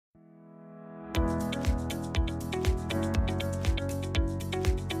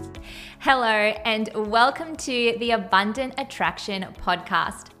Hello, and welcome to the Abundant Attraction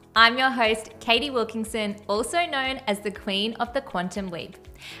Podcast. I'm your host, Katie Wilkinson, also known as the Queen of the Quantum Leap.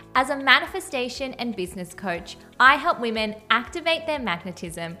 As a manifestation and business coach, I help women activate their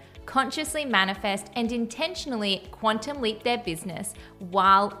magnetism, consciously manifest, and intentionally quantum leap their business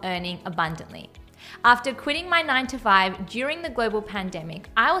while earning abundantly. After quitting my 9-to-5 during the global pandemic,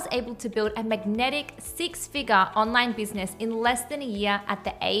 I was able to build a magnetic 6-figure online business in less than a year at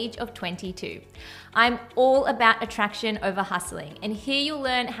the age of 22. I'm all about attraction over hustling, and here you'll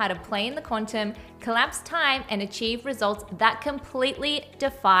learn how to play in the quantum, collapse time, and achieve results that completely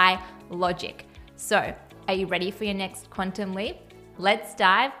defy logic. So, are you ready for your next quantum leap? Let's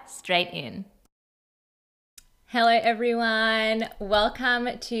dive straight in. Hello everyone, welcome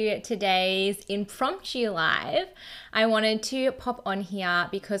to today's impromptu live. I wanted to pop on here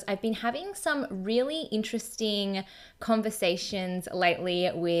because I've been having some really interesting conversations lately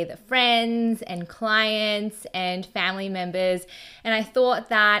with friends and clients and family members, and I thought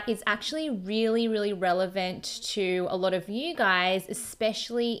that it's actually really relevant to a lot of you guys,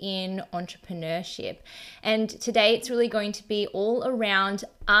 especially in entrepreneurship. And today it's really going to be all around,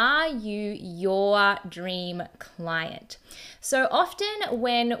 are you your dream client? So often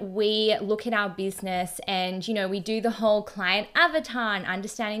when we look at our business and, we do the whole client avatar and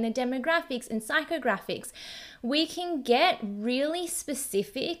understanding the demographics and psychographics, we can get really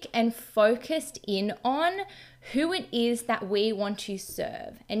specific and focused in on who it is that we want to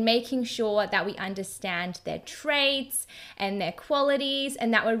serve and making sure that we understand their traits and their qualities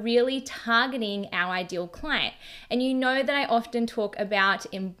and that we're really targeting our ideal client. And you know that I often talk about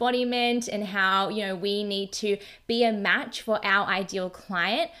embodiment and how, we need to be a match for our ideal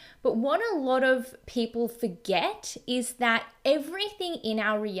client. But what a lot of people forget is that everything in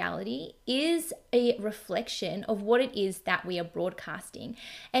our reality is a reflection of what it is that we are broadcasting.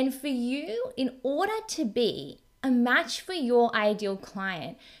 And for you, in order to be a match for your ideal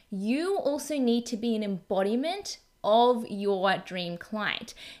client, you also need to be an embodiment of your dream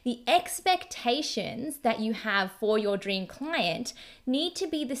client. The expectations that you have for your dream client need to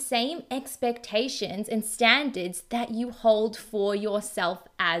be the same expectations and standards that you hold for yourself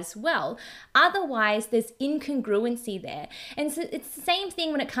as well. Otherwise, there's incongruency there. And so it's the same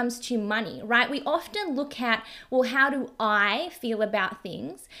thing when it comes to money, right? We often look at, well, how do I feel about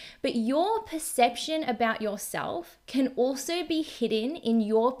things? But your perception about yourself can also be hidden in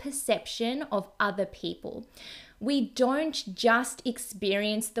your perception of other people. We don't just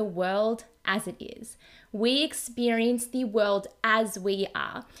experience the world as it is. We experience the world as we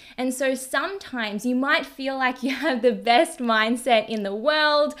are. And so sometimes you might feel like you have the best mindset in the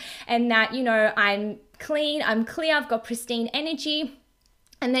world and that, I'm clean, I'm clear, I've got pristine energy.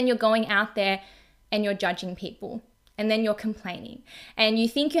 And then you're going out there and you're judging people. And then you're complaining. And you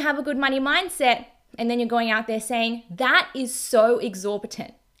think you have a good money mindset. And then you're going out there saying, that is so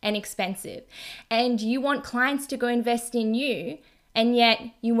exorbitant and expensive, and you want clients to go invest in you, and yet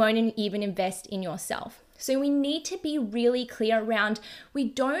you won't even invest in yourself. So we need to be really clear around, we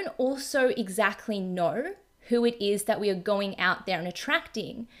don't also exactly know who it is that we are going out there and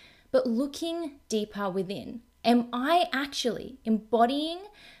attracting, but looking deeper within. Am I actually embodying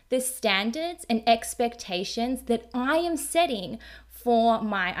the standards and expectations that I am setting for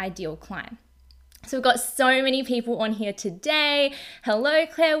my ideal client? So we've got so many people on here today. Hello,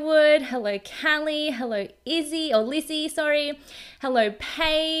 Claire Wood. Hello, Callie. Hello, Lizzie, sorry. Hello,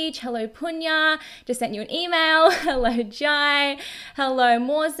 Paige. Hello, Punya. Just sent you an email. Hello, Jai. Hello,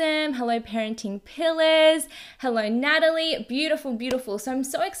 Morzim. Hello, Parenting Pillars. Hello, Natalie. Beautiful, beautiful. So I'm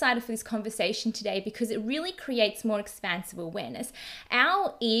so excited for this conversation today because it really creates more expansive awareness.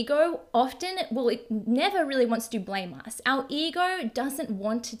 Our ego it never really wants to blame us. Our ego doesn't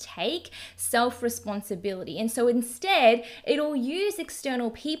want to take self-responsibility. And so instead, it'll use external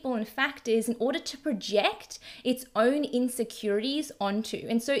people and factors in order to project its own insecurities onto.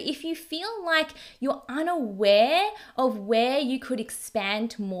 And so if you feel like you're unaware of where you could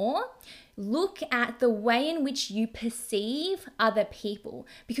expand more, look at the way in which you perceive other people,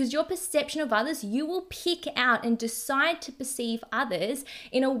 because your perception of others, you will pick out and decide to perceive others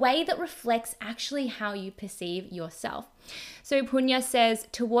in a way that reflects actually how you perceive yourself. So Punya says,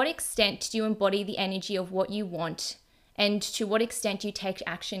 to what extent do you embody the energy of what you want, and to what extent do you take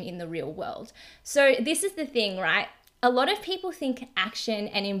action in the real world? So this is the thing, right? A lot of people think action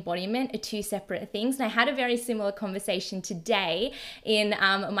and embodiment are two separate things. And I had a very similar conversation today in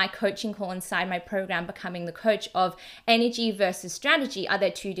my coaching call inside my program, Becoming the Coach, of energy versus strategy. Are there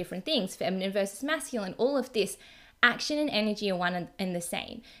two different things? Feminine versus masculine, all of this. Action and energy are one and the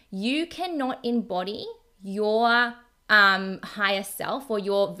same. You cannot embody your higher self or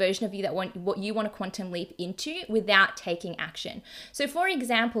your version of you that what you want to quantum leap into without taking action. So for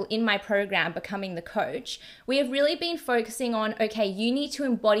example, in my program, Becoming the Coach, we have really been focusing on, okay, you need to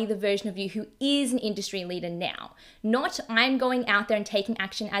embody the version of you who is an industry leader now. Not I'm going out there and taking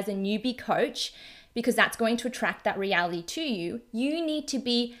action as a newbie coach, because that's going to attract that reality to you. You need to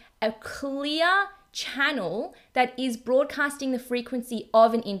be a clear channel that is broadcasting the frequency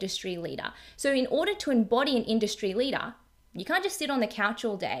of an industry leader. So in order to embody an industry leader, you can't just sit on the couch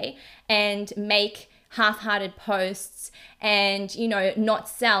all day and make half-hearted posts and, not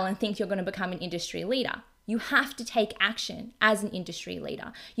sell and think you're going to become an industry leader. You have to take action as an industry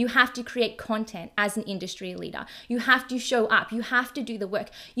leader. You have to create content as an industry leader. You have to show up. You have to do the work.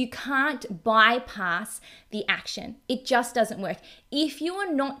 You can't bypass the action. It just doesn't work. If you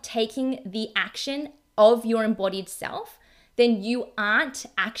are not taking the action of your embodied self, then you aren't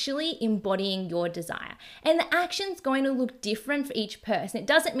actually embodying your desire. And the action's going to look different for each person. It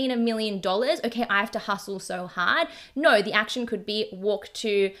doesn't mean $1 million. Okay, I have to hustle so hard. No, the action could be walk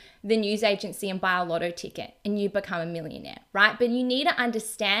to the news agency and buy a lotto ticket and you become a millionaire, right? But you need to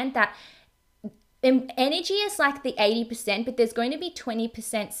understand that energy is like the 80%, but there's going to be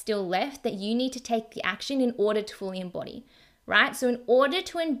 20% still left that you need to take the action in order to fully embody, right? So in order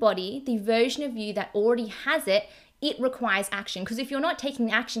to embody the version of you that already has it, it requires action. Because if you're not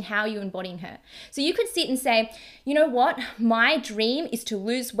taking action, how are you embodying her? So you could sit and say, you know what? My dream is to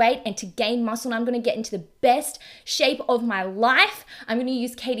lose weight and to gain muscle, and I'm going to get into the best shape of my life. I'm going to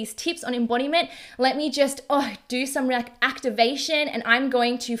use Katie's tips on embodiment. Let me just do some activation, and I'm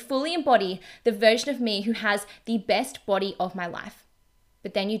going to fully embody the version of me who has the best body of my life.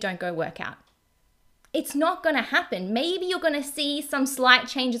 But then you don't go work out. It's not going to happen. Maybe you're going to see some slight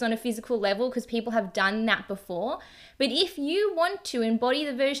changes on a physical level because people have done that before. But if you want to embody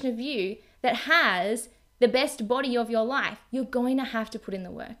the version of you that has the best body of your life, you're going to have to put in the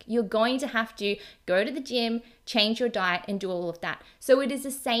work. You're going to have to go to the gym, change your diet, and do all of that. So it is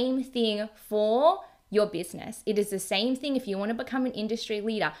the same thing for your business. It is the same thing. If you want to become an industry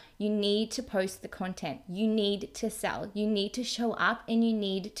leader, you need to post the content. You need to sell. You need to show up, and you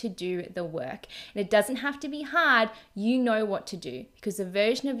need to do the work. And it doesn't have to be hard. You know what to do because the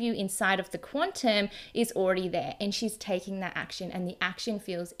version of you inside of the quantum is already there, and she's taking that action, and the action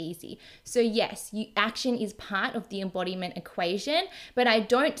feels easy. So yes, action is part of the embodiment equation, but I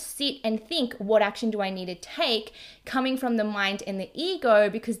don't sit and think, what action do I need to take coming from the mind and the ego,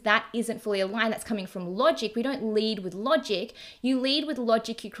 because that isn't fully aligned. That's coming from logic. We don't lead with logic. You lead with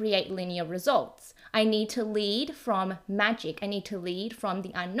logic, you create linear results. I need to lead from magic. I need to lead from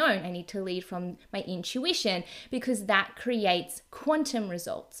the unknown. I need to lead from my intuition, because that creates quantum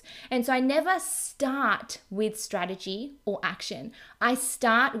results. And so I never start with strategy or action. I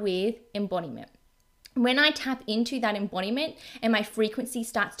start with embodiment. When I tap into that embodiment and my frequency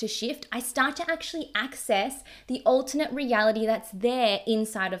starts to shift, I start to actually access the alternate reality that's there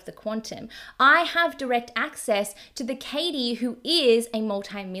inside of the quantum. I have direct access to the Katie who is a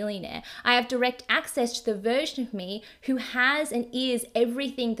multimillionaire. I have direct access to the version of me who has and is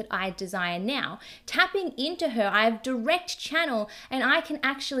everything that I desire now. Tapping into her, I have direct channel, and I can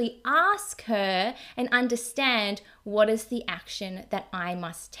actually ask her and understand what is the action that I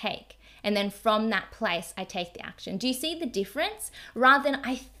must take. And then from that place, I take the action. Do you see the difference? Rather than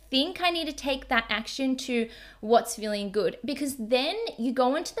I think I need to take that action to what's feeling good, because then you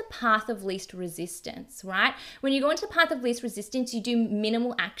go into the path of least resistance, right? When you go into the path of least resistance, you do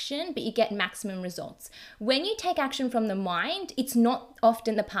minimal action, but you get maximum results. When you take action from the mind, it's not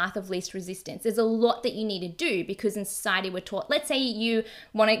often the path of least resistance. There's a lot that you need to do, because in society we're taught, let's say you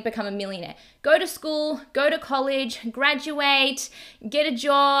want to become a millionaire, go to school, go to college, graduate, get a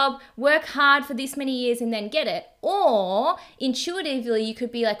job, work hard for this many years and then get it. Or intuitively, you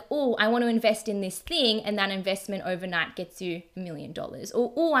could be like, oh, I want to invest in this thing, and that investment overnight gets you $1 million.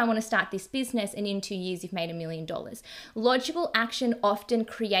 Or, oh, I want to start this business, and in 2 years, you've made $1 million. Logical action often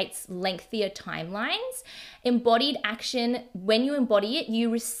creates lengthier timelines. Embodied action, when you embody it,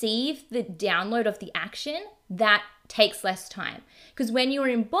 you receive the download of the action that takes less time. Because when you're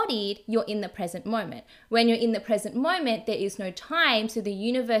embodied, you're in the present moment. When you're in the present moment, there is no time. So the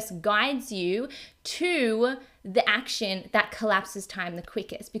universe guides you to the action that collapses time the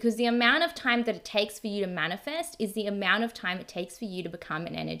quickest, because the amount of time that it takes for you to manifest is the amount of time it takes for you to become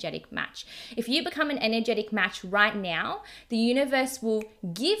an energetic match. If you become an energetic match right now, the universe will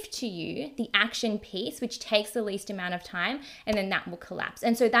give to you the action piece, which takes the least amount of time, and then that will collapse.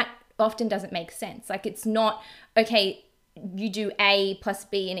 And so that often doesn't make sense. Like, it's not, okay, you do A plus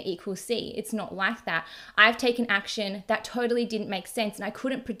B and it equals C. It's not like that. I've taken action that totally didn't make sense and I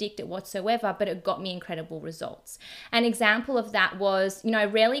couldn't predict it whatsoever, but it got me incredible results. An example of that was, I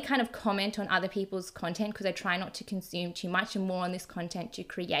rarely kind of comment on other people's content because I try not to consume too much and more on this content to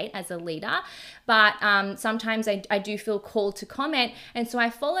create as a leader. But sometimes I do feel called to comment. And so I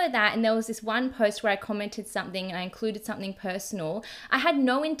follow that. And there was this one post where I commented something and I included something personal. I had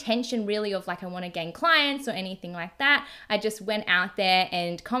no intention really of like, I want to gain clients or anything like that. I just went out there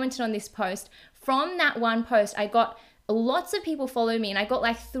and commented on this post. From that one post, I got lots of people follow me and I got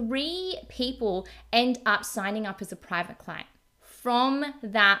like 3 people end up signing up as a private client from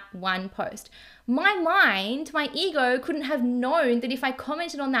that one post. My mind, my ego couldn't have known that if I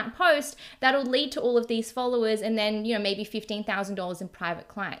commented on that post, that'll lead to all of these followers and then, maybe $15,000 in private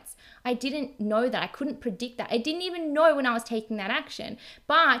clients. I didn't know that. I couldn't predict that. I didn't even know when I was taking that action,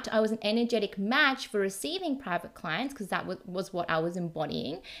 but I was an energetic match for receiving private clients because that was what I was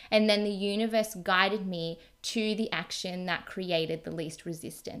embodying. And then the universe guided me to the action that created the least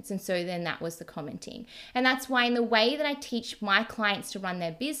resistance. And so then that was the commenting. And that's why in the way that I teach my clients to run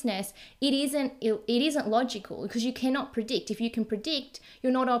their business, it isn't logical because you cannot predict. If you can predict,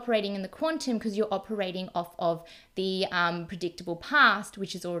 you're not operating in the quantum because you're operating off of the predictable past,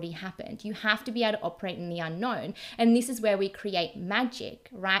 which has already happened. You have to be able to operate in the unknown. And this is where we create magic,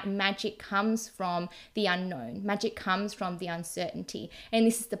 right? Magic comes from the unknown. Magic comes from the uncertainty. And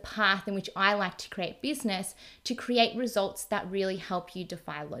this is the path in which I like to create business, to create results that really help you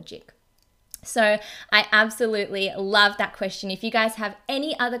defy logic. So I absolutely love that question. If you guys have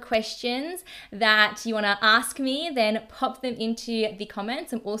any other questions that you want to ask me, then pop them into the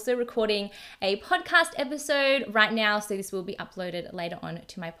comments. I'm also recording a podcast episode right now, so this will be uploaded later on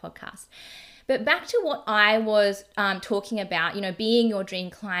to my podcast. But back to what I was talking about, being your dream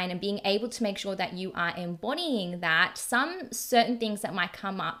client and being able to make sure that you are embodying that, some certain things that might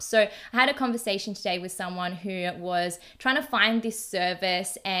come up. So I had a conversation today with someone who was trying to find this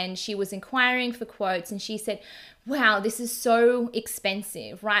service and she was inquiring for quotes and she said, wow, this is so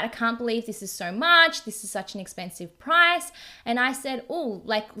expensive, right? I can't believe this is so much. This is such an expensive price. And I said,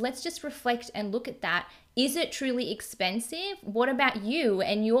 let's just reflect and look at that. Is it truly expensive? What about you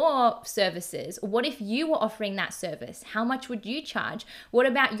and your services? What if you were offering that service? How much would you charge? What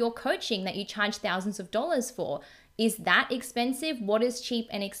about your coaching that you charge thousands of dollars for? Is that expensive? What is cheap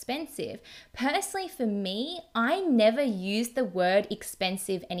and expensive? Personally, for me, I never use the word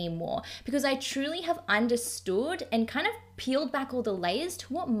expensive anymore because I truly have understood and kind of peeled back all the layers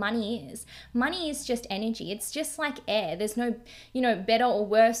to what money is. Money is just energy. It's just like air. There's no, better or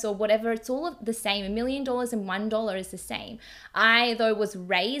worse or whatever. It's all the same. $1 million and $1 is the same. I, though, was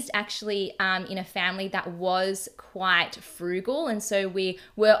raised actually in a family that was quite frugal. And so we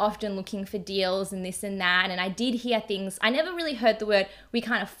were often looking for deals and this and that. And I did hear things. I never really heard the word, we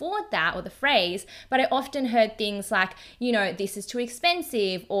can't afford that, or the phrase, but I often heard things like, this is too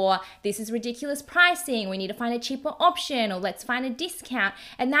expensive, or this is ridiculous pricing. We need to find a cheaper option, or let's find a discount.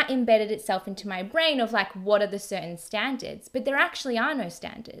 And that embedded itself into my brain of like, what are the certain standards? But there actually are no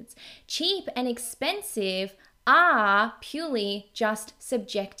standards. Cheap and expensive are purely just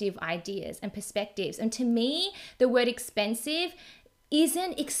subjective ideas and perspectives. And to me, the word expensive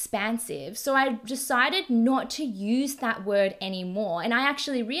isn't expansive. So I decided not to use that word anymore. And I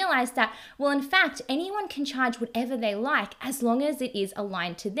actually realized that, well, in fact, anyone can charge whatever they like as long as it is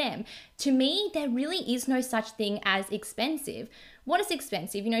aligned to them. To me, there really is no such thing as expensive. What is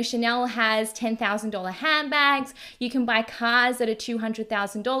expensive? Chanel has $10,000 handbags. You can buy cars that are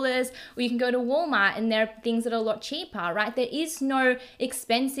 $200,000, or you can go to Walmart and there are things that are a lot cheaper, right? There is no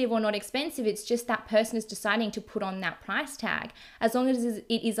expensive or not expensive. It's just that person is deciding to put on that price tag. As long as it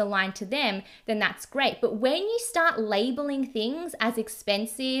is aligned to them, then that's great. But when you start labeling things as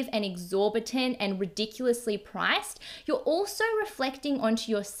expensive and exorbitant and ridiculously priced, you're also reflecting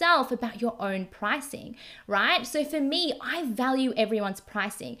onto yourself about your own pricing, right? So for me, I value everyone's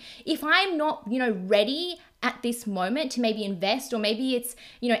pricing. If I'm not, ready at this moment to maybe invest, or maybe it's,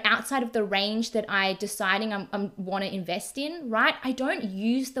 outside of the range that I deciding I want to invest in, right? I don't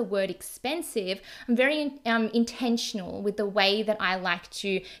use the word expensive. I'm very intentional with the way that I like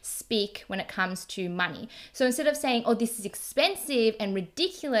to speak when it comes to money. So instead of saying, oh, this is expensive and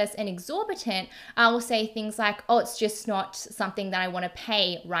ridiculous and exorbitant, I will say things like, oh, it's just not something that I want to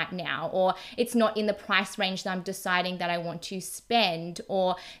pay right now, or it's not in the price range that I'm deciding that I want to spend,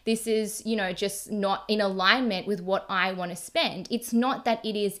 or this is, just not in alignment with what I want to spend. It's not that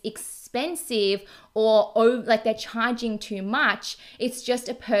it is expensive or like they're charging too much. It's just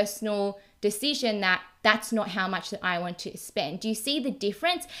a personal decision that that's not how much that I want to spend. Do you see the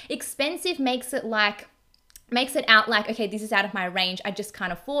difference? Expensive makes it like makes it out like, okay, this is out of my range, I just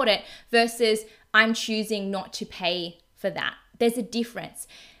can't afford it, versus I'm choosing not to pay for that. There's a difference.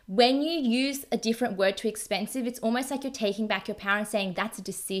 When you use a different word to expensive, it's almost like you're taking back your power and saying, that's a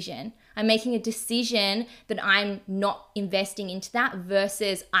decision. I'm making a decision that I'm not investing into that,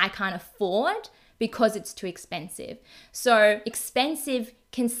 versus I can't afford because it's too expensive. So expensive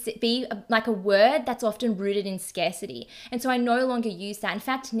can be like a word that's often rooted in scarcity. And so I no longer use that. In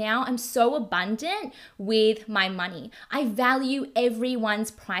fact, now I'm so abundant with my money. I value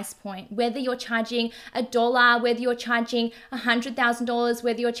everyone's price point, whether you're charging $1, whether you're charging $100,000,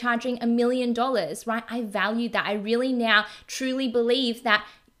 whether you're charging $1 million, right? I value that. I really now truly believe that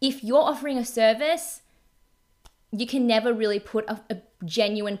if you're offering a service, you can never really put a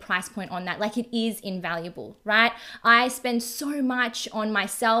genuine price point on that. Like, it is invaluable, right? I spend so much on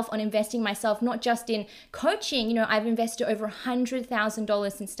myself, on investing myself, not just in coaching. You know, I've invested over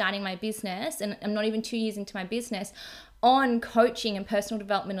 $100,000 since starting my business, and I'm not even 2 years into my business, on coaching and personal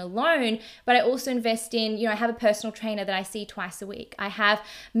development alone. But I also invest in, you know, I have a personal trainer that I see twice a week. I have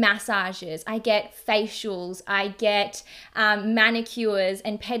massages, I get facials, I get manicures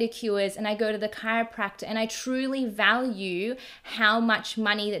and pedicures, and I go to the chiropractor, and I truly value how much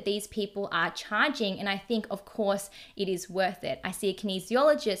money that these people are charging. And I think, of course, it is worth it. I see a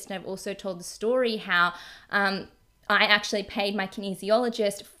kinesiologist, and I've also told the story how I actually paid my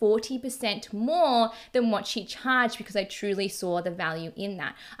kinesiologist 40% more than what she charged because I truly saw the value in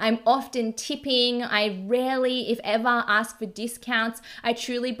that. I'm often tipping. I rarely, if ever, ask for discounts. I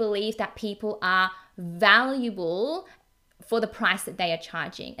truly believe that people are valuable for the price that they are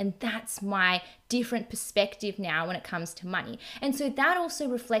charging. And that's my different perspective now when it comes to money. And so that also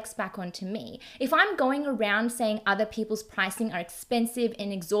reflects back onto me. If I'm going around saying other people's pricing are expensive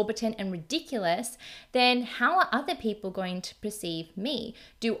and exorbitant and ridiculous, then how are other people going to perceive me?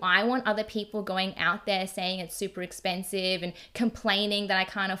 Do I want other people going out there saying it's super expensive and complaining that I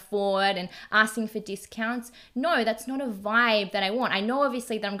can't afford and asking for discounts? No, that's not a vibe that I want. I know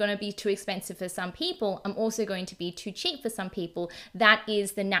obviously that I'm going to be too expensive for some people. I'm also going to be too cheap for some people. That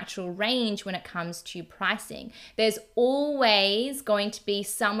is the natural range when it comes to pricing. There's always going to be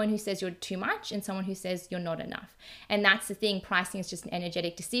someone who says you're too much and someone who says you're not enough. And that's the thing. Pricing is just an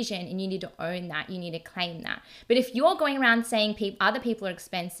energetic decision, and you need to own that. You need to claim that. But if you're going around saying other people are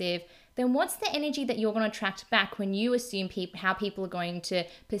expensive, then what's the energy that you're going to attract back when you assume how people are going to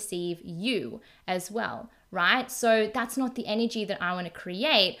perceive you as well? Right? So that's not the energy that I want to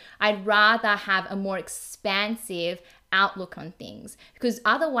create. I'd rather have a more expansive outlook on things, because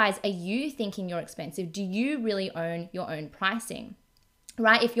otherwise, are you thinking you're expensive? Do you really own your own pricing?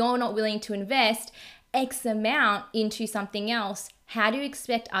 Right? If you're not willing to invest X amount into something else, how do you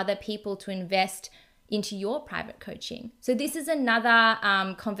expect other people to invest into your private coaching? So this is another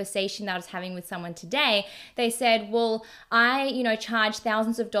conversation that I was having with someone today. They said, well, I, charge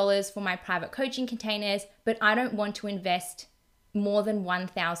thousands of dollars for my private coaching containers, but I don't want to invest more than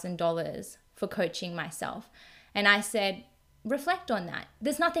 $1,000 for coaching myself. And I said, reflect on that.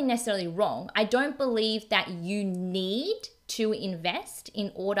 There's nothing necessarily wrong. I don't believe that you need to invest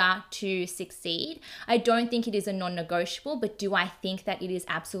in order to succeed. I don't think it is a non-negotiable, but do I think that it is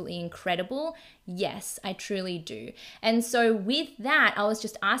absolutely incredible? Yes, I truly do. And so with that, I was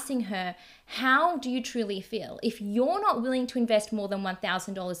just asking her, how do you truly feel? If you're not willing to invest more than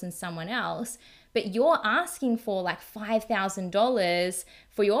 $1,000 in someone else, but you're asking for like $5,000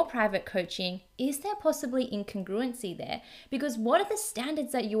 for your private coaching, is there possibly incongruency there? Because what are the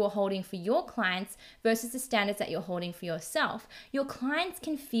standards that you are holding for your clients versus the standards that you're holding for yourself? Your clients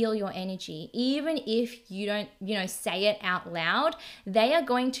can feel your energy. Even if you don't, say it out loud, they are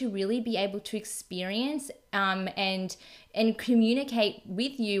going to really be able to experience and communicate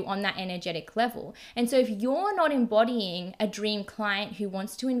with you on that energetic level. And so if you're not embodying a dream client who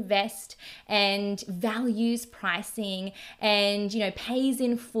wants to invest and values pricing and, pays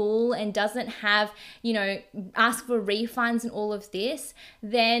in full and doesn't have, ask for refunds and all of this,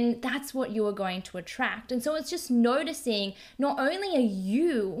 then that's what you are going to attract. And so it's just noticing, not only are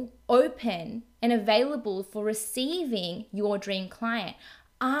you open and available for receiving your dream client,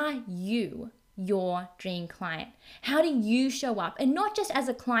 are you your dream client? How do you show up? And not just as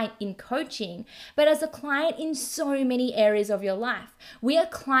a client in coaching, but as a client in so many areas of your life. We are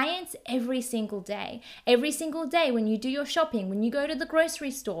clients every single day. Every single day when you do your shopping, when you go to the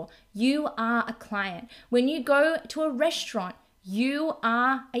grocery store, you are a client. When you go to a restaurant, you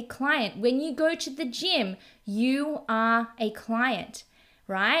are a client. When you go to the gym, you are a client,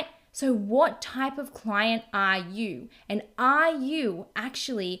 right? So what type of client are you? And are you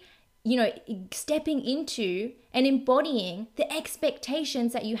actually stepping into and embodying the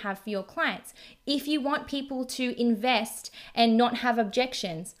expectations that you have for your clients. If you want people to invest and not have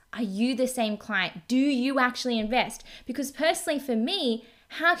objections, are you the same client? Do you actually invest? Because personally for me,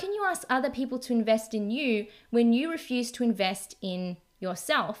 how can you ask other people to invest in you when you refuse to invest in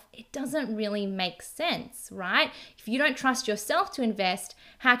yourself? It doesn't really make sense, right? If you don't trust yourself to invest,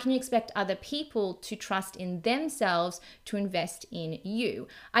 how can you expect other people to trust in themselves to invest in you?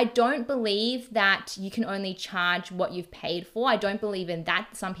 I don't believe that you can only charge what you've paid for. I don't believe in that.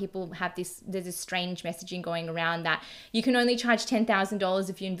 Some people have there's this strange messaging going around that you can only charge $10,000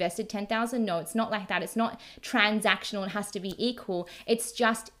 if you invested $10,000. No, it's not like that. It's not transactional. It has to be equal. It's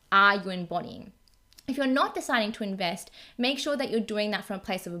just, are you embodying? If you're not deciding to invest, make sure that you're doing that from a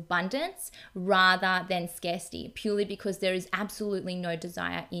place of abundance rather than scarcity, purely because there is absolutely no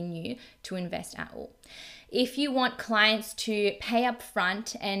desire in you to invest at all. If you want clients to pay up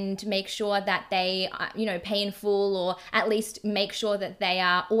front and make sure that they, pay in full, or at least make sure that they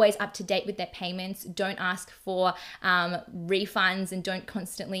are always up to date with their payments, don't ask for refunds, and don't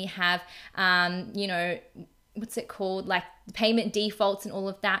constantly have, like payment defaults and all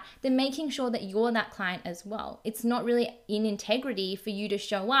of that, then making sure that you're that client as well. It's not really in integrity for you to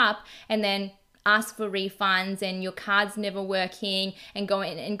show up and then ask for refunds and your card's never working and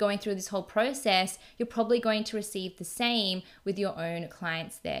going through this whole process. You're probably going to receive the same with your own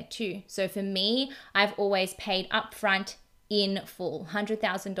clients there too. So for me, I've always paid upfront in full,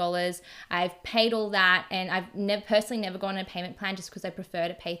 $100,000. I've paid all that, and I've personally never gone on a payment plan just because I prefer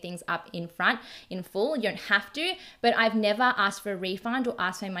to pay things up in front, in full. You don't have to, but I've never asked for a refund or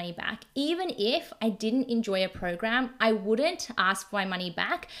asked my money back. Even if I didn't enjoy a program, I wouldn't ask for my money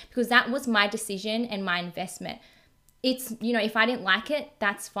back because that was my decision and my investment. It's, if I didn't like it,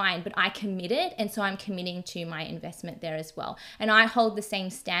 that's fine, but I committed, and so I'm committing to my investment there as well. And I hold the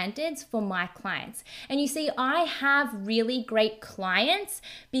same standards for my clients. And you see, I have really great clients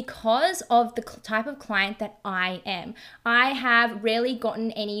because of the type of client that I am. I have rarely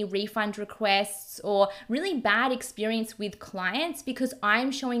gotten any refund requests or really bad experience with clients because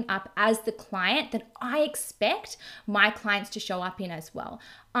I'm showing up as the client that I expect my clients to show up in as well.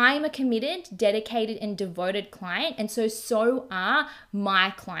 I'm a committed, dedicated, and devoted client, and so are my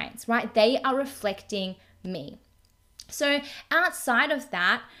clients, right? They are reflecting me. So outside of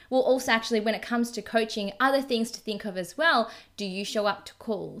that, well, also actually when it comes to coaching, other things to think of as well. Do you show up to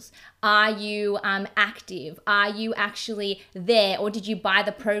calls? Are you active? Are you actually there? Or did you buy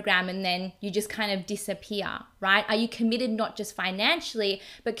the program and then you just kind of disappear, right? Are you committed not just financially,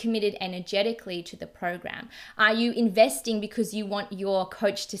 but committed energetically to the program? Are you investing because you want your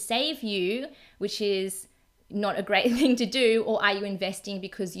coach to save you, which is not a great thing to do? Or are you investing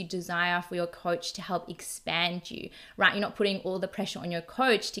because you desire for your coach to help expand you, right? You're not putting all the pressure on your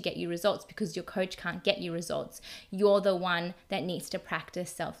coach to get you results because your coach can't get you results. You're the one that needs to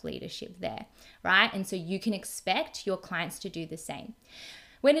practice self-leadership there, right? And so you can expect your clients to do the same.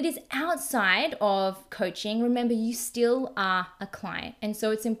 When it is outside of coaching, remember you still are a client. And so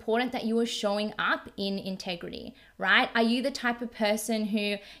it's important that you are showing up in integrity, right? Are you the type of person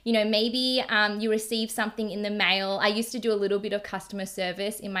who, maybe you receive something in the mail? I used to do a little bit of customer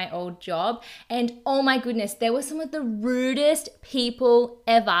service in my old job. And oh my goodness, there were some of the rudest people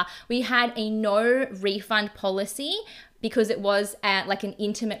ever. We had a no refund policy because it was like an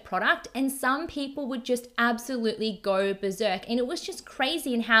intimate product, and some people would just absolutely go berserk. And it was just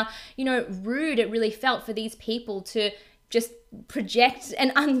crazy in how, rude it really felt for these people to just project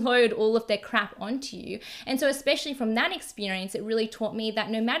and unload all of their crap onto you. And so especially from that experience, it really taught me that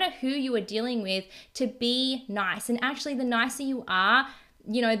no matter who you are dealing with, to be nice. And actually the nicer you are,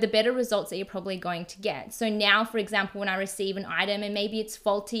 the better results that you're probably going to get. So now, for example, when I receive an item and maybe it's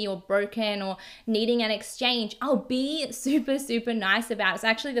faulty or broken or needing an exchange, I'll be super, super nice about it. So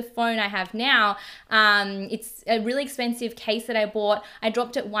actually the phone I have now, it's a really expensive case that I bought. I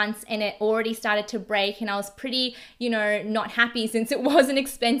dropped it once and it already started to break, and I was pretty, not happy since it was an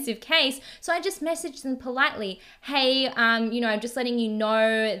expensive case. So I just messaged them politely. Hey, I'm just letting you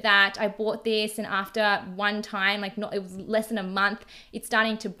know that I bought this, and after one time, it was less than a month, it's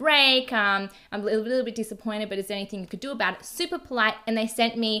starting to break. I'm a little bit disappointed, but is there anything you could do about it? Super polite. And they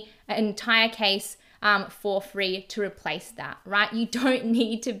sent me an entire case for free to replace that, right? You don't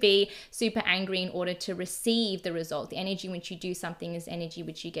need to be super angry in order to receive the result. The energy in which you do something is energy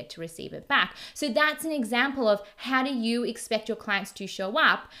which you get to receive it back. So that's an example of how do you expect your clients to show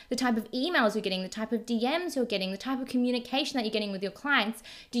up, the type of emails you're getting, the type of DMs you're getting, the type of communication that you're getting with your clients.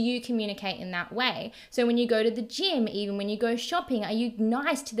 Do you communicate in that way? So when you go to the gym, even when you go shopping, are you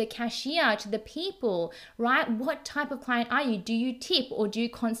nice to the cashier, to the people, right? What type of client are you? Do you tip or do you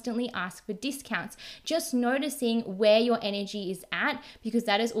constantly ask for discounts? Just noticing where your energy is at, because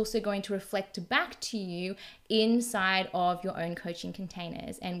that is also going to reflect back to you inside of your own coaching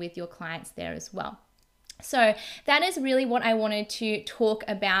containers and with your clients there as well. So that is really what I wanted to talk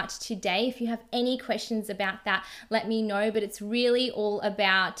about today. If you have any questions about that, let me know. But it's really all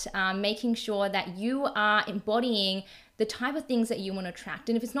about making sure that you are embodying the type of things that you want to attract.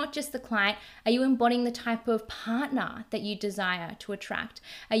 And if it's not just the client, are you embodying the type of partner that you desire to attract?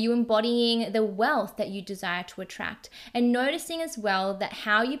 Are you embodying the wealth that you desire to attract? And noticing as well that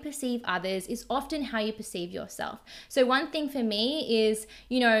how you perceive others is often how you perceive yourself. So one thing for me is,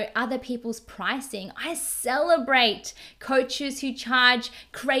 other people's pricing. I celebrate coaches who charge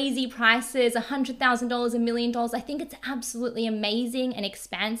crazy prices, $100,000, $1 million. I think it's absolutely amazing and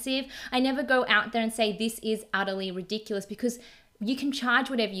expansive. I never go out there and say this is utterly ridiculous, because you can charge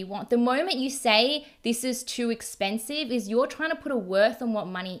whatever you want. The moment you say this is too expensive is you're trying to put a worth on what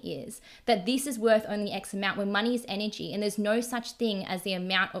money is, that this is worth only X amount, when money is energy and there's no such thing as the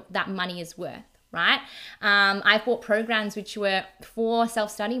amount of that money is worth. Right? I bought programs which were 4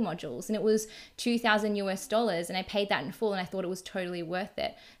 self-study modules and it was $2,000 and I paid that in full and I thought it was totally worth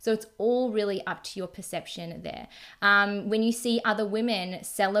it. So it's all really up to your perception there. When you see other women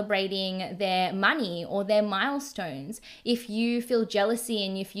celebrating their money or their milestones, if you feel jealousy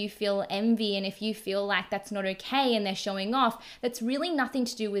and if you feel envy and if you feel like that's not okay and they're showing off, that's really nothing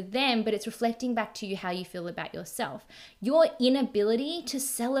to do with them, but it's reflecting back to you how you feel about yourself. Your inability to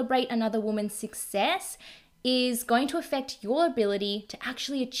celebrate another woman's success is going to affect your ability to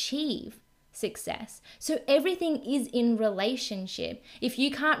actually achieve success. So everything is in relationship. If you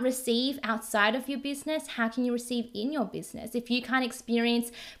can't receive outside of your business, how can you receive in your business? If you can't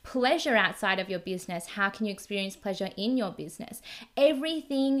experience pleasure outside of your business, how can you experience pleasure in your business?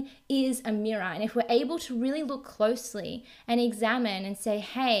 Everything is a mirror. And if we're able to really look closely and examine and say,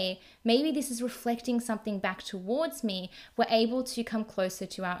 hey, maybe this is reflecting something back towards me, we're able to come closer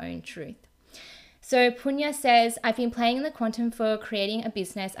to our own truth. So Punya says, I've been playing in the quantum for creating a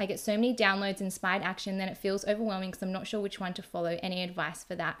business. I get so many downloads, inspired action, then it feels overwhelming because I'm not sure which one to follow. Any advice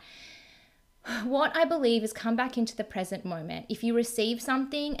for that? What I believe is come back into the present moment. If you receive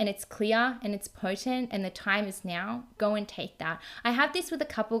something and it's clear and it's potent and the time is now, go and take that. I have this with a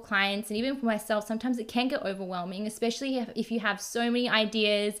couple of clients and even for myself, sometimes it can get overwhelming, especially if you have so many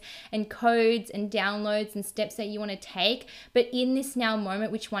ideas and codes and downloads and steps that you want to take. But in this now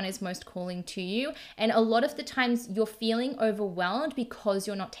moment, which one is most calling to you? And a lot of the times you're feeling overwhelmed because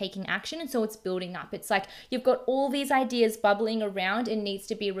you're not taking action. And so it's building up. It's like you've got all these ideas bubbling around and needs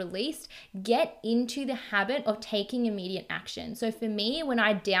to be released. Get into the habit of taking immediate action. So for me, when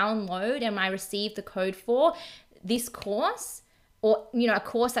I download and I receive the code for this course, or a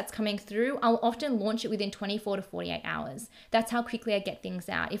course that's coming through, I'll often launch it within 24 to 48 hours. That's how quickly I get things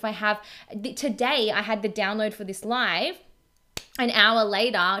out. If I have today, I had the download for this live, an hour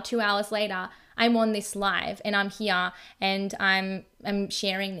later, 2 hours later, I'm on this live and I'm here and I'm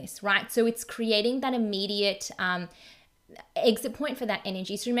sharing this, right? So it's creating that immediate exit point for that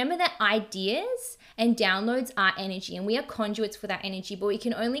energy. So remember that ideas and downloads are energy and we are conduits for that energy, but we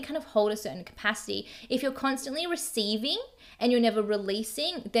can only kind of hold a certain capacity. If you're constantly receiving and you're never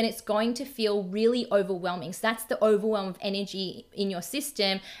releasing, then it's going to feel really overwhelming. So that's the overwhelm of energy in your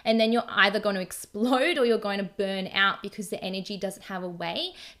system. And then you're either going to explode or you're going to burn out because the energy doesn't have a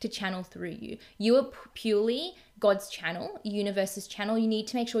way to channel through you. You are purely God's channel, universe's channel. You need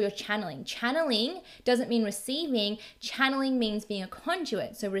to make sure you're channeling. Channeling doesn't mean receiving. Channeling means being a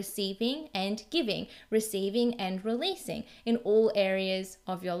conduit. So receiving and giving, receiving and releasing in all areas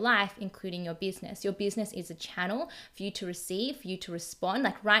of your life, including your business. Your business is a channel for you to receive, for you to respond.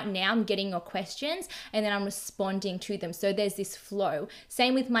 Like right now, I'm getting your questions and then I'm responding to them. So there's this flow.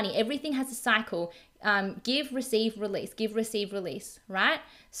 Same with money. Everything has a cycle. Give, receive, release, give, receive, release, right?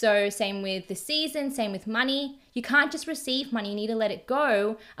 So same with the season, same with money. You can't just receive money, you need to let it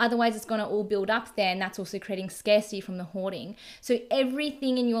go. Otherwise it's going to all build up there and that's also creating scarcity from the hoarding. So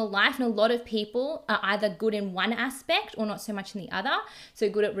everything in your life, and a lot of people are either good in one aspect or not so much in the other. So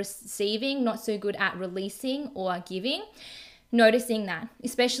good at receiving, not so good at releasing or giving. noticing that,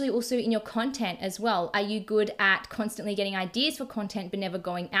 especially also in your content as well. Are you good at constantly getting ideas for content but never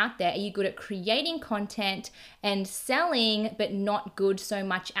going out there? Are you good at creating content and selling but not good so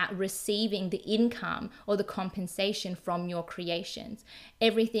much at receiving the income or the compensation from your creations?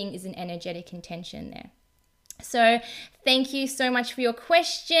 Everything is an energetic intention there. So thank you so much for your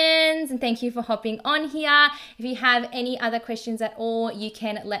questions and thank you for hopping on here. If you have any other questions at all, you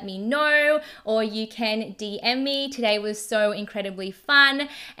can let me know or you can DM me. Today was so incredibly fun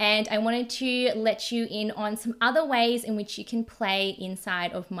and I wanted to let you in on some other ways in which you can play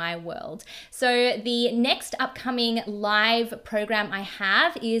inside of my world. So the next upcoming live program I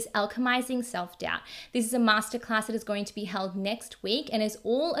have is Alchemizing Self-Doubt. This is a masterclass that is going to be held next week and is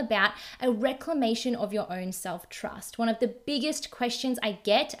all about a reclamation of your own self-trust. One of the biggest questions I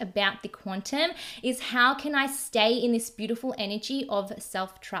get about the quantum is how can I stay in this beautiful energy of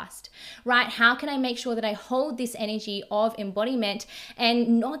self-trust, right? How can I make sure that I hold this energy of embodiment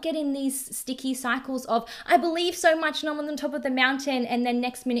and not get in these sticky cycles of I believe so much and I'm on the top of the mountain and then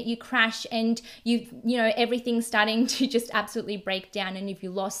next minute you crash and you know everything's starting to just absolutely break down and if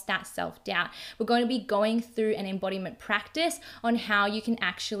you lost that self-doubt. We're going to be going through an embodiment practice on how you can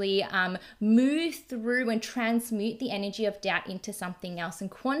actually move through and transmute the energy of doubt into something else and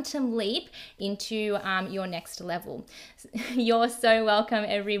quantum leap into your next level. You're so welcome,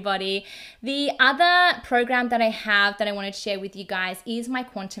 everybody. The other program that I have that I wanted to share with you guys is my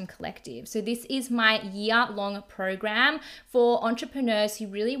Quantum Collective. So this is my year-long program for entrepreneurs who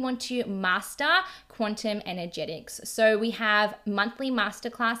really want to master quantum energetics. So we have monthly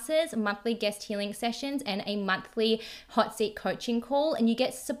masterclasses, monthly guest healing sessions, and a monthly hot seat coaching call. And you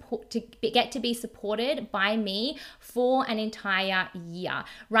get to be supported by me for an entire year.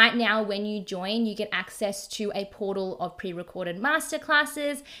 Right now, when you join, you get access to a portal of pre-recorded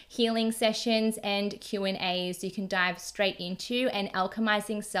masterclasses, healing sessions, and Q&As you can dive straight into, and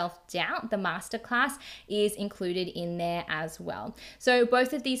Alchemizing Self-Doubt, the masterclass, is included in there as well. So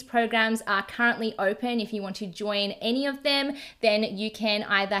both of these programs are currently open. If you want to join any of them, then you can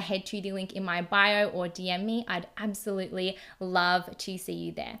either head to the link in my bio or DM me. I'd absolutely love to see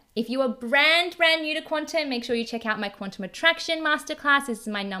you there. If you are brand new to quantum, make sure you check out my Quantum Attraction Masterclass. This is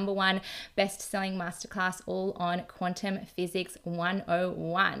my #1 best-selling masterclass, all on Quantum Physics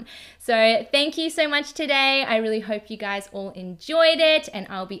 101. So thank you so much today. I really hope you guys all enjoyed it, and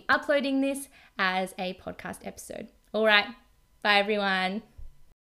I'll be uploading this as a podcast episode. All right, bye everyone.